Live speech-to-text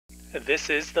This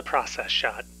is The Process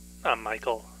Shot. I'm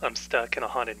Michael. I'm stuck in a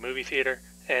haunted movie theater,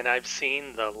 and I've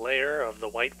seen The Lair of the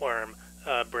White Worm,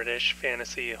 a British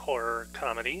fantasy horror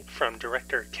comedy from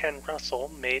director Ken Russell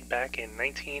made back in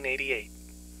 1988.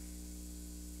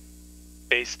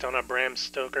 Based on a Bram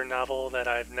Stoker novel that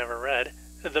I've never read,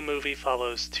 the movie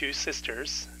follows two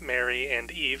sisters, Mary and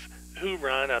Eve, who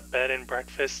run a bed and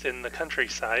breakfast in the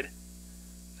countryside,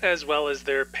 as well as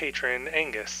their patron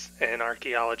Angus, an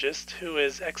archaeologist who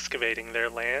is excavating their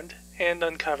land and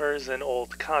uncovers an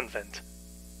old convent,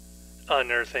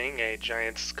 unearthing a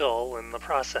giant skull in the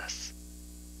process.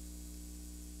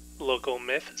 Local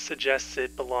myth suggests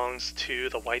it belongs to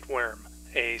the White Worm,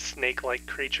 a snake-like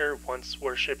creature once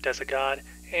worshipped as a god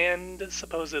and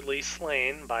supposedly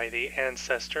slain by the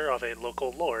ancestor of a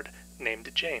local lord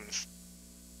named James.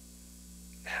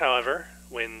 However,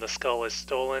 when the skull is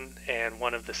stolen and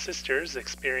one of the sisters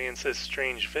experiences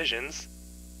strange visions,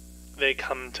 they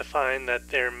come to find that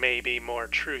there may be more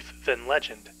truth than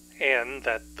legend, and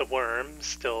that the worm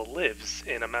still lives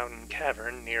in a mountain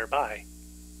cavern nearby.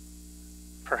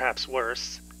 Perhaps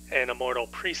worse, an immortal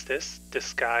priestess,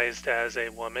 disguised as a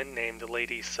woman named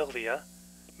Lady Sylvia,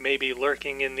 may be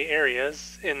lurking in the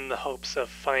areas in the hopes of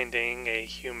finding a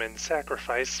human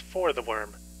sacrifice for the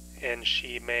worm, and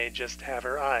she may just have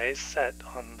her eyes set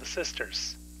on the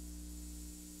sisters.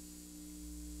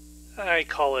 I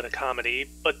call it a comedy,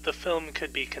 but the film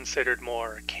could be considered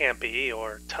more campy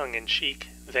or tongue-in-cheek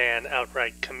than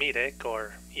outright comedic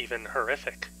or even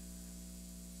horrific.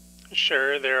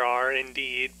 Sure, there are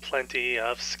indeed plenty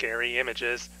of scary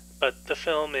images, but the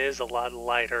film is a lot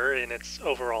lighter in its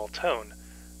overall tone,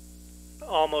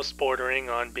 almost bordering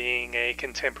on being a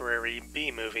contemporary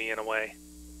B-movie in a way.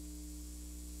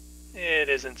 It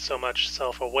isn't so much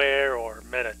self-aware or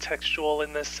metatextual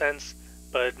in this sense,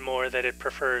 but more that it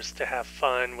prefers to have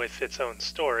fun with its own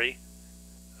story,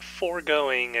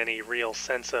 foregoing any real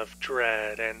sense of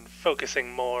dread and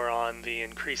focusing more on the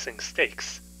increasing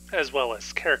stakes, as well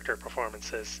as character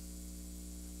performances.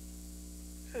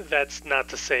 That's not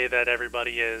to say that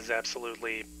everybody is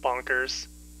absolutely bonkers,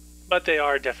 but they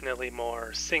are definitely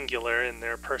more singular in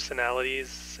their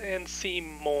personalities and seem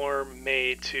more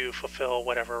made to fulfill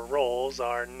whatever roles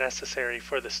are necessary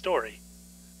for the story.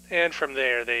 And from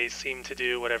there, they seem to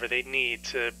do whatever they need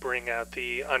to bring out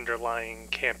the underlying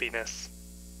campiness.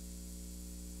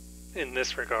 In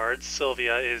this regard,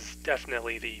 Sylvia is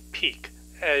definitely the peak,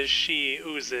 as she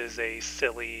oozes a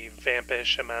silly,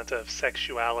 vampish amount of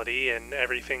sexuality in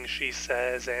everything she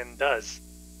says and does.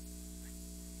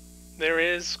 There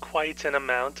is quite an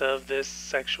amount of this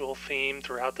sexual theme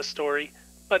throughout the story,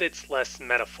 but it's less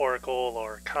metaphorical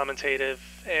or commentative,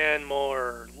 and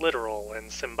more literal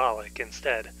and symbolic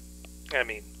instead. I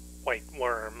mean, White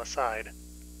Worm aside.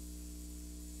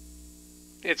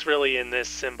 It's really in this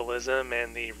symbolism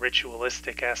and the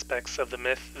ritualistic aspects of the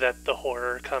myth that the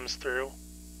horror comes through.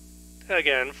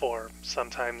 Again, for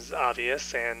sometimes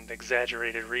obvious and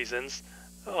exaggerated reasons,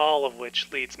 all of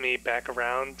which leads me back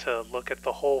around to look at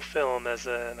the whole film as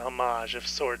an homage of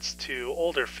sorts to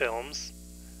older films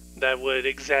that would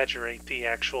exaggerate the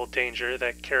actual danger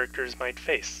that characters might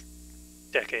face.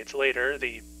 Decades later,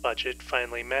 the budget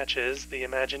finally matches the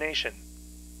imagination.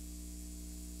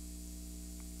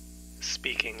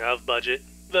 Speaking of budget,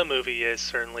 the movie is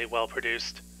certainly well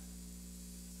produced.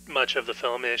 Much of the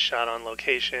film is shot on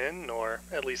location, or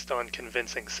at least on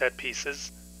convincing set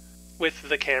pieces, with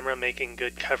the camera making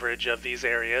good coverage of these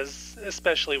areas,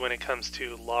 especially when it comes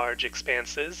to large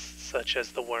expanses, such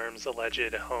as the worm's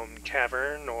alleged home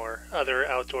cavern or other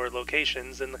outdoor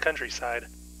locations in the countryside.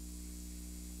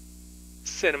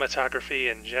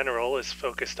 Cinematography in general is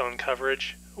focused on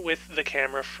coverage, with the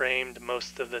camera framed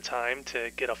most of the time to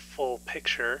get a full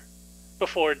picture,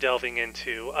 before delving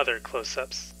into other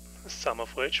close-ups, some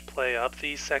of which play up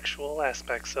the sexual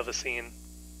aspects of a scene.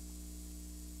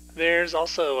 There's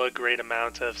also a great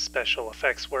amount of special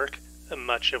effects work,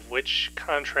 much of which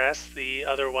contrasts the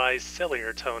otherwise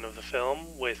sillier tone of the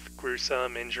film with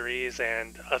gruesome injuries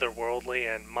and otherworldly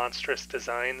and monstrous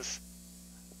designs,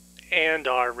 and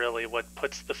are really what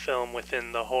puts the film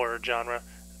within the horror genre,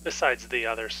 besides the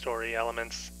other story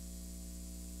elements.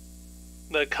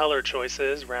 The color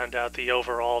choices round out the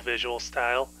overall visual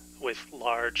style, with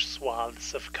large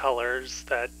swaths of colors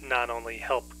that not only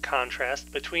help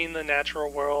contrast between the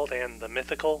natural world and the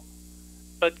mythical,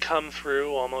 but come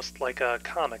through almost like a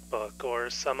comic book or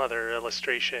some other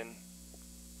illustration.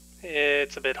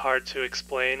 It's a bit hard to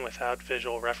explain without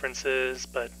visual references,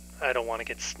 but I don't want to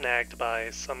get snagged by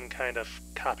some kind of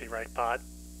copyright bot.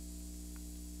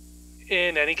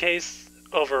 In any case,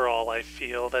 Overall, I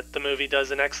feel that the movie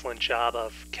does an excellent job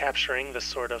of capturing the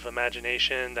sort of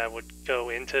imagination that would go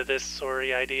into this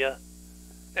sorry idea,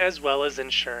 as well as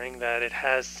ensuring that it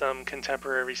has some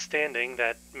contemporary standing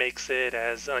that makes it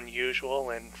as unusual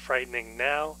and frightening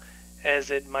now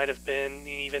as it might have been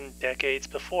even decades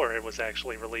before it was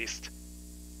actually released.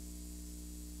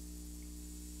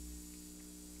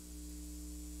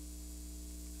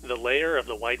 The Lair of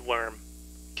the White Worm,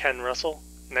 Ken Russell,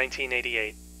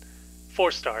 1988.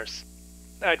 4 stars.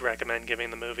 I'd recommend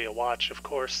giving the movie a watch, of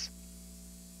course.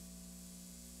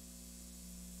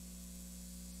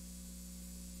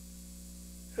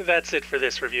 That's it for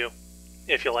this review.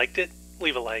 If you liked it,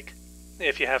 leave a like.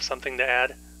 If you have something to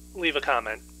add, leave a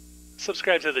comment.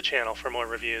 Subscribe to the channel for more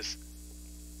reviews.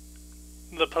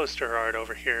 The poster art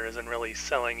over here isn't really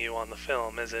selling you on the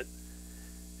film, is it?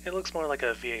 It looks more like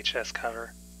a VHS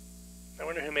cover. I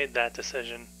wonder who made that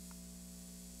decision.